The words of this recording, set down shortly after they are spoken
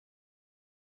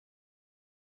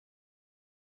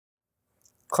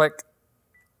Click,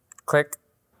 click.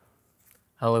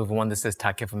 Hello everyone, this is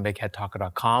Taki from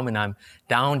Bigheadtaco.com, and I'm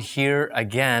down here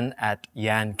again at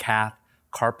Yan Cath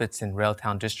Carpets in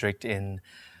Railtown District in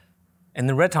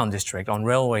the Redtown District on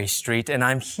Railway Street. And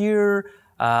I'm here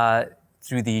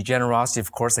through the generosity,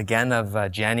 of course, again of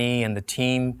Jenny and the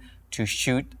team to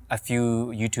shoot a few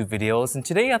YouTube videos. And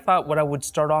today I thought what I would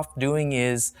start off doing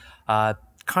is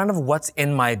kind of what's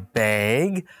in my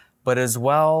bag, but as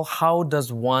well, how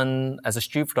does one, as a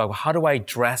street photographer, how do I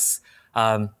dress?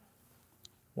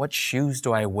 What shoes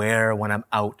do I wear when I'm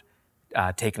out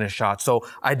taking a shot? So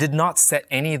I did not set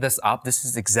any of this up. This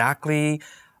is exactly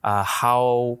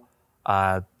how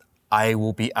I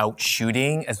will be out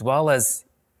shooting, as well as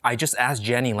I just asked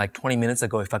Jenny like 20 minutes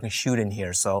ago if I can shoot in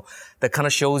here. So that kind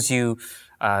of shows you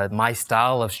my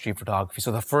style of street photography.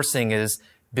 So the first thing is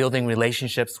building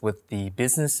relationships with the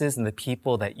businesses and the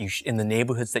people that you in the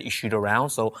neighborhoods that you shoot around.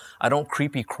 So I don't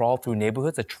creepy crawl through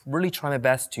neighborhoods. I really try my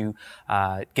best to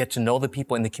get to know the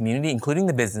people in the community, including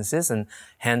the businesses, and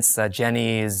hence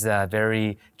Jenny is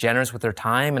very generous with her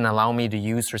time and allow me to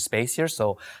use her space here.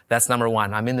 So that's number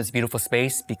one. I'm in this beautiful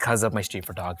space because of my street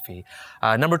photography.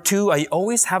 Number two, I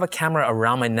always have a camera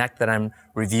around my neck that I'm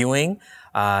reviewing,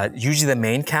 usually the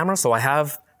main camera. So I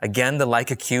have, again, the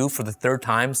Leica Q for the third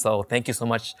time. So thank you so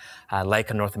much,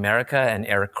 Leica North America and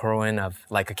Eric Corwin of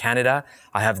Leica Canada.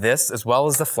 I have this as well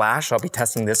as the flash. I'll be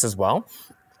testing this as well.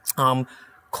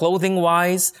 Clothing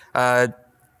wise,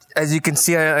 as you can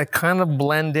see, I kind of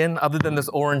blend in. Other than this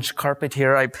orange carpet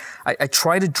here, I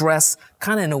try to dress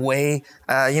kind of in a way,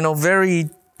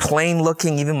 very plain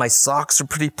looking. Even my socks are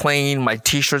pretty plain. My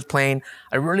t-shirt's plain.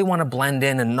 I really want to blend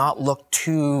in and not look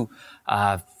too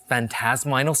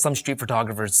phantasmal. I know some street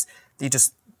photographers, they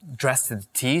just dress to the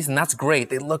tees, and that's great.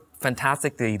 They look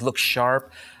fantastic. They look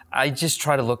sharp. I just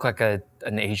try to look like an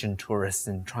Asian tourist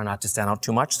and try not to stand out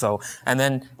too much. So, and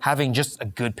then having just a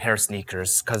good pair of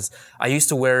sneakers, because I used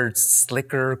to wear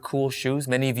slicker, cool shoes.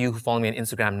 Many of you who follow me on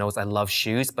Instagram knows I love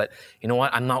shoes, but you know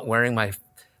what? I'm not wearing my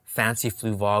fancy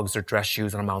Fluvogs or dress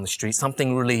shoes when I'm out on the street.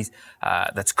 Something really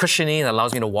that's cushiony, that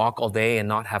allows me to walk all day and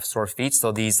not have sore feet.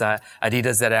 So these Adidas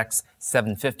ZX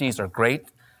 750s are great.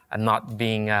 I'm not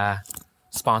being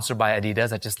sponsored by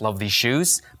Adidas. I just love these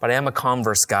shoes, but I am a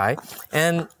Converse guy.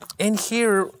 And in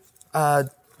here,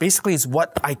 basically is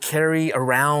what I carry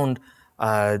around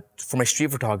for my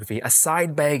street photography. A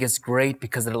side bag is great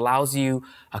because it allows you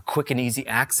a quick and easy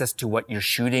access to what you're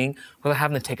shooting without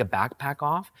having to take a backpack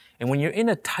off. And when you're in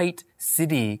a tight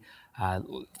city,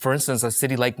 for instance, a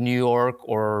city like New York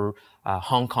or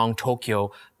Hong Kong,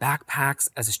 Tokyo, backpacks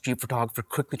as a street photographer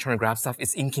quickly trying to grab stuff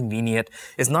is inconvenient.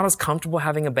 It's not as comfortable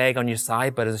having a bag on your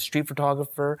side, but as a street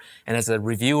photographer and as a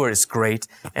reviewer, it's great.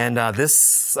 And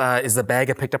this is a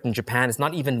bag I picked up in Japan. It's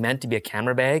not even meant to be a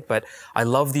camera bag, but I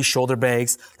love these shoulder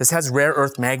bags. This has rare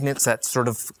earth magnets that sort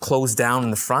of close down in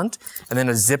the front, and then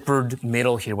a zippered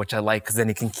middle here, which I like because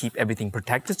then it can keep everything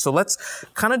protected. So let's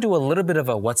kind of do a little bit of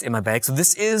a what's in my bag. So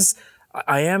this is,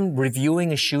 I am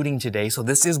reviewing a shooting today, so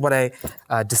this is what I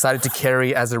decided to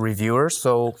carry as a reviewer.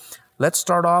 So let's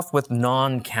start off with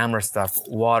non-camera stuff.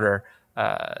 Water.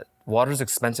 Water's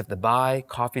expensive to buy.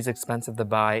 Coffee's expensive to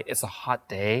buy. It's a hot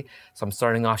day, so I'm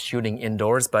starting off shooting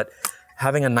indoors, but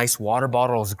having a nice water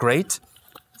bottle is great.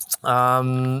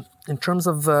 In terms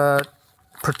of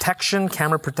protection,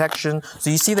 camera protection, so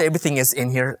you see that everything is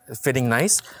in here fitting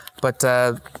nice, but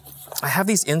I have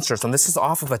these inserts, and this is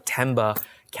off of a Temba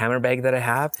camera bag that I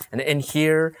have. And in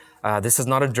here, this is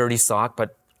not a dirty sock,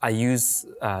 but I use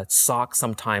socks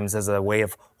sometimes as a way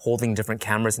of holding different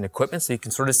cameras and equipment. So you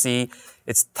can sort of see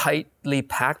it's tightly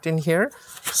packed in here.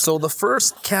 So the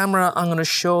first camera I'm gonna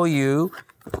show you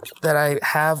that I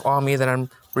have on me that I'm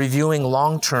reviewing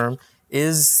long-term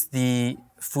is the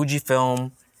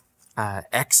Fujifilm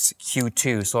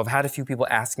XQ2. So I've had a few people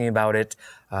asking about it.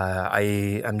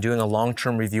 I am doing a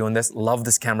long-term review on this. Love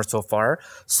this camera so far.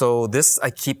 So this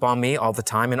I keep on me all the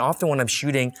time. And often when I'm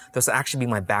shooting, this will actually be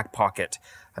my back pocket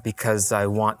because I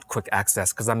want quick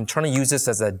access. Because I'm trying to use this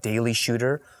as a daily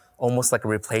shooter, almost like a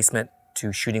replacement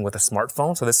to shooting with a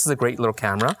smartphone. So this is a great little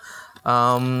camera.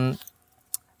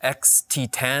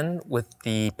 XT10 with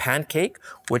the Pancake,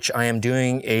 which I am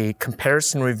doing a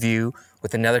comparison review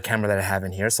with another camera that I have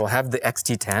in here. So I have the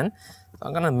XT10.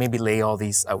 I'm gonna maybe lay all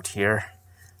these out here.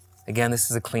 Again, this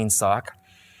is a clean sock.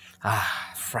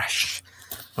 Fresh.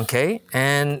 Okay,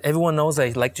 and everyone knows I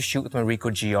like to shoot with my Ricoh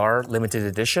GR limited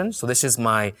edition. So this is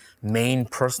my main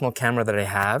personal camera that I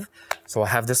have. So I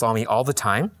have this on me all the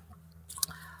time.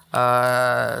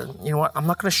 You know what, I'm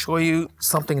not gonna show you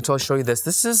something until I show you this.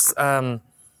 This is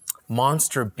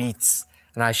Monster Beats.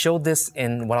 And I showed this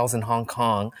when I was in Hong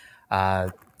Kong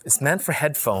it's meant for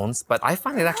headphones, but I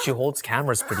find it actually holds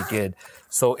cameras pretty good.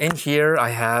 So in here, I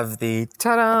have the,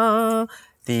 ta-da,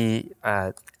 the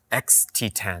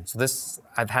XT10. So this,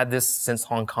 I've had this since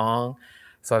Hong Kong.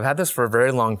 So I've had this for a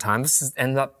very long time. This has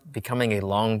ended up becoming a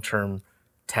long-term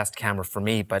test camera for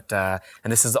me, but, and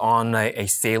this is on a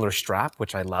sailor strap,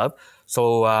 which I love.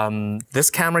 So this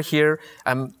camera here,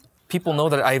 people know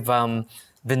that I've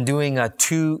been doing a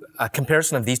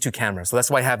comparison of these two cameras. So that's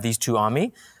why I have these two on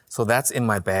me. So that's in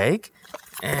my bag.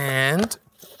 And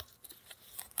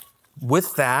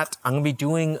with that, I'm gonna be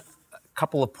doing a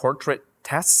couple of portrait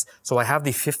tests. So I have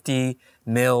the 50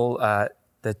 mil,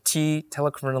 the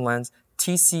teleconverter lens,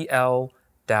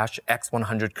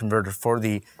 TCL-X100 converter for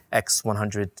the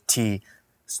X100T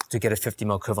to get a 50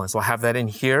 mil equivalent. So I have that in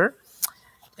here.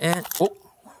 And,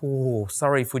 oh,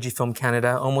 sorry, Fujifilm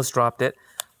Canada, almost dropped it.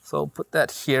 So put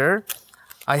that here.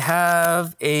 I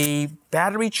have a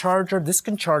battery charger. This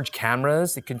can charge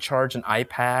cameras. It can charge an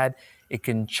iPad. It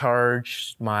can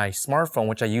charge my smartphone,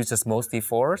 which I use this mostly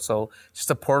for. So just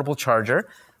a portable charger,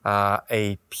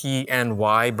 a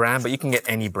PNY brand, but you can get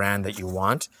any brand that you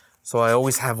want. So I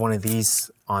always have one of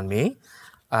these on me.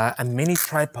 A mini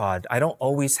tripod. I don't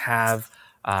always have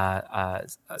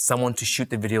someone to shoot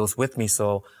the videos with me.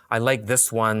 So I like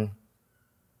this one,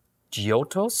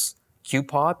 Giotto's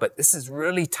Q-Pod, but this is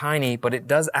really tiny, but it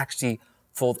does actually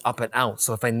fold up and out.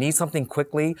 So if I need something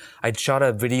quickly, I shot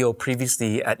a video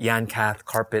previously at Yan Cath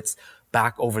Carpets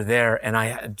back over there, and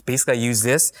I use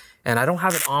this, and I don't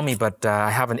have it on me, but I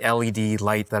have an LED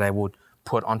light that I would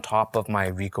put on top of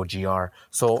my Ricoh GR.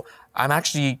 So I'm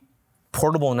actually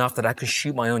portable enough that I could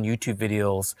shoot my own YouTube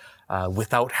videos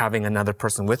without having another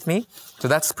person with me. So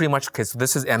that's pretty much, okay, so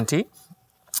this is empty.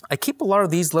 I keep a lot of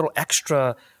these little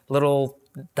extra little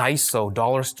Daiso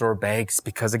dollar store bags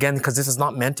because this is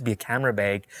not meant to be a camera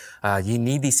bag. You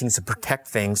need these things to protect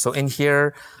things. So in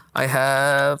here, I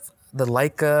have the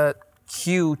Leica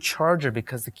Q charger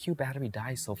because the Q battery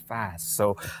dies so fast.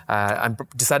 So I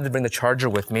decided to bring the charger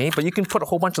with me, but you can put a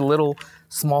whole bunch of little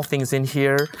small things in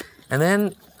here. And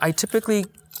then I typically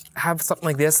have something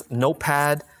like this,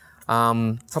 notepad.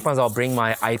 Sometimes I'll bring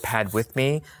my iPad with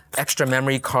me, extra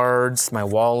memory cards, my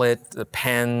wallet, the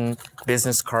pen,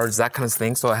 business cards, that kind of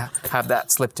thing. So I have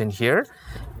that slipped in here.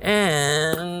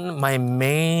 And my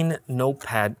main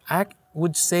notepad, I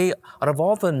would say out of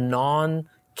all the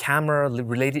non-camera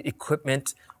related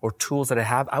equipment or tools that I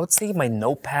have, I would say my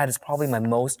notepad is probably my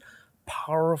most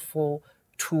powerful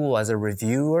tool as a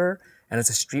reviewer and as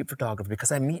a street photographer,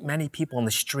 because I meet many people on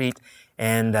the street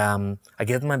and I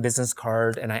give them my business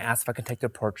card and I ask if I can take their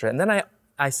portrait. And then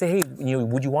I say, hey,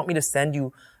 would you want me to send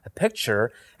you a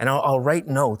picture? And I'll write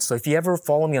notes. So if you ever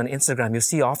follow me on Instagram, you'll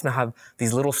see often I have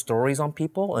these little stories on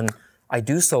people, and I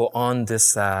do so on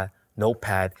this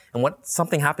notepad. And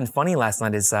something happened funny last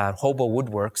night is Hobo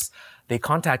Woodworks, they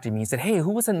contacted me and said, hey,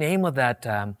 who was the name of that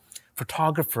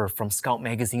photographer from Scout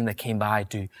Magazine that came by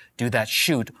to do that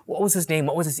shoot? What was his name?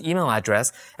 What was his email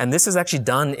address? And this is actually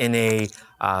done in a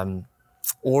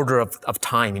order of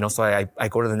time, so I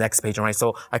go to the next page and write.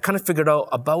 So I kind of figured out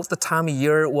about the time of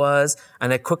year it was,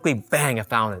 and I quickly, bang, I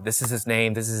found it. This is his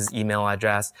name, this is his email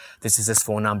address, this is his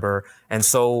phone number. And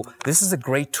so this is a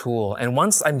great tool. And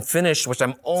once I'm finished, which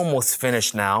I'm almost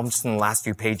finished now, I'm just in the last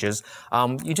few pages,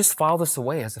 you just file this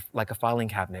away as like a filing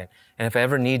cabinet. And if I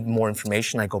ever need more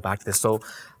information, I go back to this. So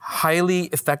highly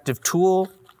effective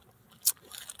tool.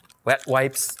 Wet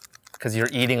wipes, because you're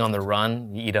eating on the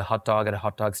run. You eat a hot dog at a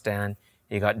hot dog stand.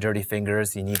 You got dirty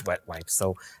fingers, you need wet wipes.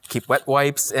 So keep wet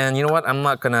wipes. And you know what? I'm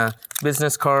not gonna,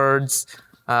 business cards,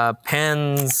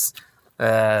 pens,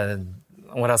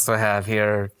 what else do I have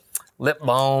here? Lip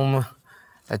balm,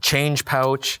 a change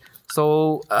pouch.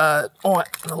 So, a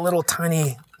little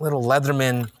tiny, little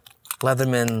Leatherman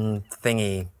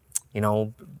thingy,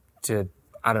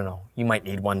 I don't know, you might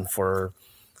need one for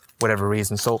whatever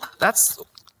reason. So that's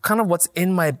kind of what's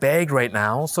in my bag right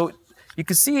now. So you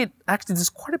can see it, actually there's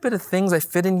quite a bit of things I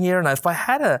fit in here. And if I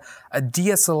had a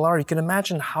DSLR, you can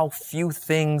imagine how few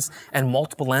things, and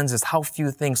multiple lenses, how few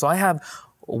things. So I have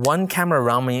one camera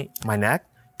around my neck,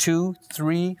 2,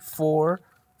 3, 4,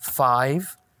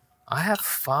 5. I have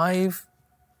five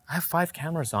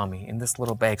cameras on me in this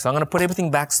little bag. So I'm gonna put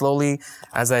everything back slowly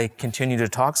as I continue to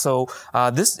talk. So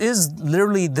this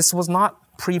was not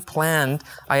pre-planned.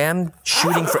 I am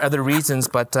shooting for other reasons,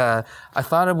 but I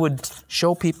thought I would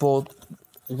show people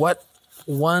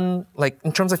in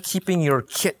terms of keeping your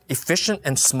kit efficient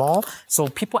and small. So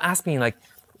people ask me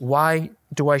why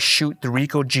do I shoot the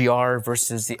Ricoh GR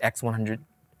versus the X100?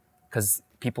 Because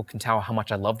people can tell how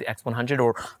much I love the X100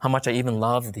 or how much I even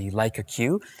love the Leica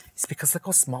Q. It's because look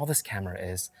how small this camera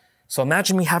is. So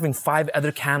imagine me having 5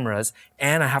 other cameras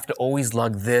and I have to always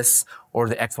lug this or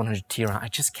the X100T around. I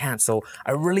just can't. So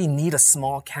I really need a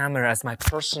small camera as my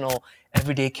personal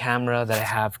everyday camera that I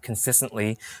have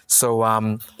consistently.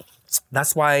 So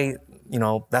that's why,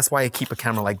 that's why I keep a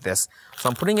camera like this. So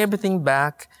I'm putting everything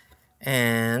back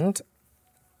and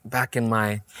back in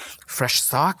my fresh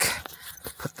sock.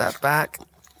 Put that back.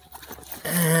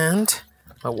 And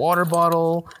my water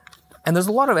bottle. And there's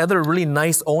a lot of other really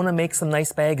nice, Ona makes some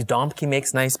nice bags, Domke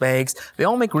makes nice bags. They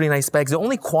all make really nice bags. The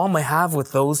only qualm I have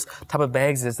with those type of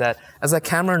bags is that as a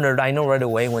camera nerd, I know right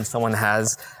away when someone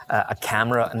has a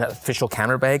camera, an official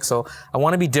camera bag. So I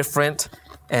want to be different.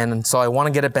 And so I want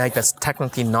to get a bag that's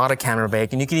technically not a camera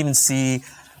bag. And you can even see,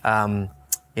 my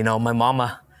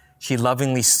mama, she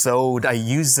lovingly sewed. I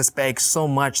use this bag so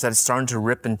much that it's starting to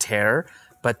rip and tear.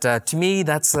 But to me,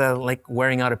 that's like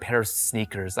wearing out a pair of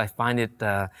sneakers. I find it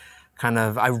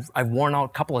I've worn out a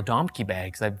couple of Domke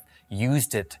bags. I've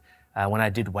used it when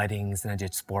I did weddings and I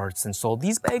did sports. And so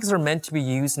these bags are meant to be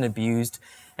used and abused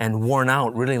and worn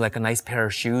out, really like a nice pair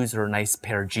of shoes or a nice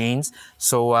pair of jeans.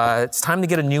 So it's time to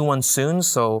get a new one soon.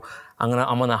 So I'm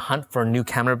gonna hunt for a new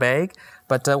camera bag.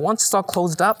 But once it's all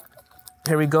closed up,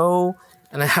 here we go.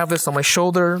 And I have this on my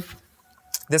shoulder.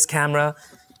 This camera,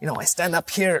 I stand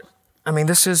up here. I mean,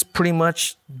 this is pretty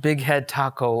much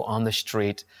Bigheadtaco on the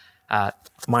street.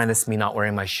 Minus me not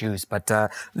wearing my shoes, but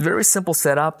very simple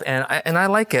setup, and I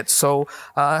like it. So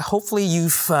hopefully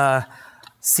you've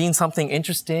seen something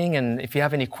interesting, and if you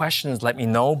have any questions, let me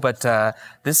know. But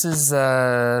this is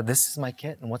my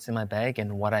kit and what's in my bag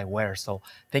and what I wear. So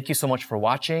thank you so much for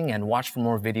watching, and watch for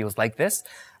more videos like this.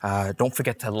 Don't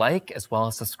forget to like as well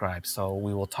as subscribe. So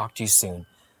we will talk to you soon.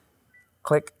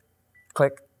 Click,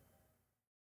 click.